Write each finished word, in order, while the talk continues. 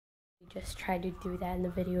just tried to do that in the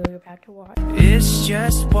video you're about to watch. It's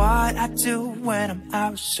just what I do when I'm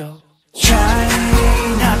out, so try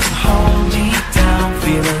not to hold me down.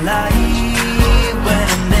 Feel alive when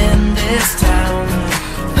I'm in this town.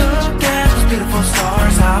 Look at those beautiful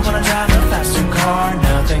stars. I wanna drive a faster car.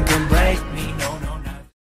 Nothing can break me, no, no, no.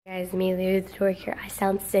 Guys, me, Leo the Dork here. I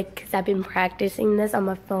sound sick because I've been practicing this on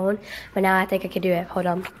my phone, but now I think I can do it. Hold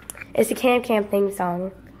on. It's the Camp Camp theme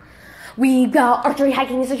song. We got archery,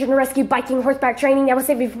 hiking, search and rescue, biking, horseback training, naval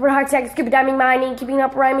safety, heart attack, scuba diving, mining, keeping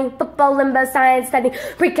up rhyming, football, limbo, science, studying,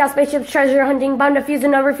 pre-cal, spaceships, treasure hunting, bomb defusal,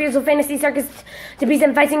 no refusal, fantasy circus, to beats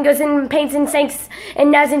and fights and ghosts and paints and sinks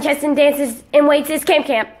and knives and chests and dances and weights. Is Camp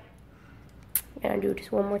Camp. I'm gonna do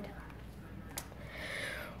this one more time.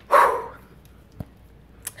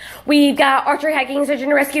 We've got archery, hiking, search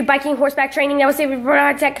and rescue, biking, horseback training, naval safety,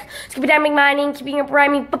 heart attack, scuba diving, mining, keeping up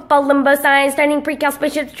rhyming, football, limbo, science, studying, pre-cal,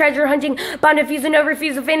 spaceships, treasure hunting, bomb defusal, no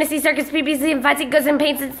refusal, fantasy circus, PPC, and fights and ghosts and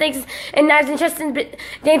paints and snakes and knives and chests and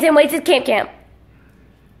dancing and weights. Is Camp Camp.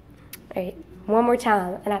 Alright, one more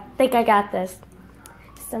time, and I think I got this.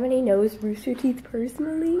 If somebody knows Rooster Teeth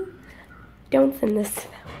personally, don't send this to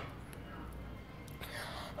them.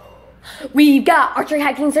 We've got archery,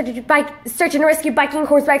 hiking, search and rescue, biking,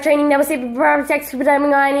 horseback training, naval safety, heart attack, scuba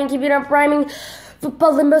diving, mining, keeping up rhyming,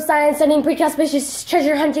 football, limbo, science, studying, pre-cal, spaceships,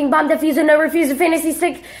 treasure hunting, bomb defusal, no refusal, fantasy,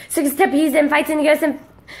 six trapeze, and fights and ghosts and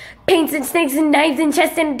paints and snakes and knives and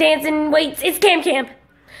chests and dancing and weights. It's Camp Camp.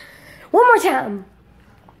 One more time.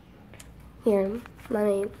 Here, let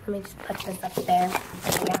me just put this up there.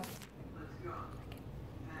 Yeah.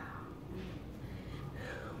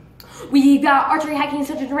 We've got archery, hiking,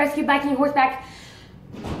 search and rescue, biking, horseback.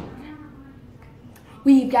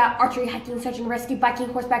 We've got archery, hiking, search and rescue, biking,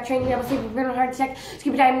 horseback training, naval safety, heart attack,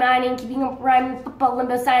 scuba diving, mining, keeping up rhyming, football,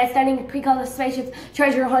 limbo, science, studying, pre-call, spaceships,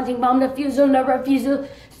 treasure hunting, bomb defusal, no refusal,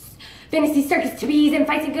 fantasy circus, to bees and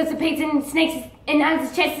fights and ghosts and paints and snakes and knives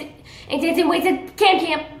and chests and dancing weights. At Camp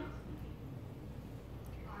Camp.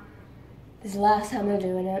 This is the last time I'm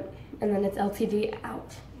doing it, and then it's LTD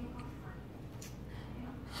out.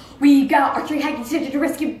 We got archery, hiking, search and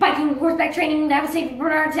rescue, biking, horseback training, naval safety,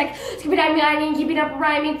 heart attack, scuba diving, mining, keeping up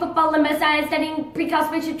rhyming, football, limbo, science, studying, pre-call,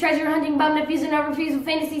 spaceship, treasure hunting, bomb defusal, no refusal,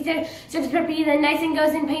 fantasy, circus, preppy, the nice and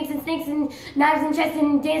ghosts and paints and snakes and knives and chests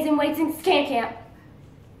and dancing weights. And Camp Camp.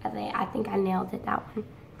 I think I nailed it, that one.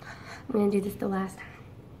 I'm gonna do this the last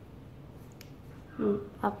time.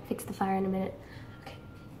 I'll fix the fire in a minute.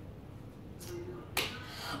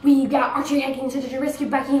 We got archery, hiking, search and rescue,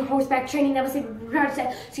 biking, horseback training, naval safety, heart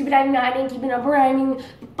attack, scuba diving, mining, keeping up rhyming,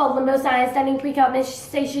 football, limbo, science, studying, pre-cal,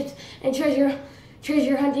 stations, and treasure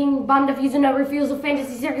hunting, bomb defusal, no refusal,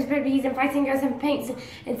 fantasy, circus, preppy, and fights and ghosts and paints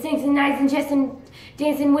and snakes and knives and chests and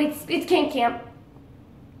dancing weights. It's Camp Camp.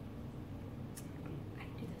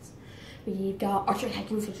 We've got archery,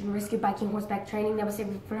 hiking, search and rescue, biking, horseback training, naval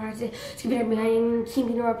safety, scuba diving, mining,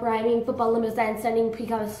 keeping up rhyming, football, limbo, science, studying,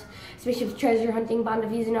 pre-call, spaceships, treasure hunting, bomb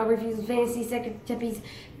defusal, no refusal, fantasy, circus, trapeze,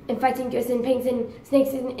 and fighting ghosts and paints and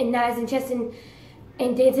snakes and knives and chests and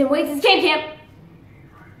dancing weights. It's Camp Camp.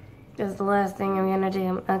 That's the last thing I'm gonna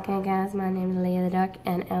do. Okay, guys, my name is Leo the Duck,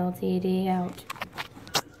 and LTD out.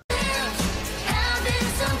 Having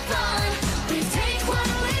some fun.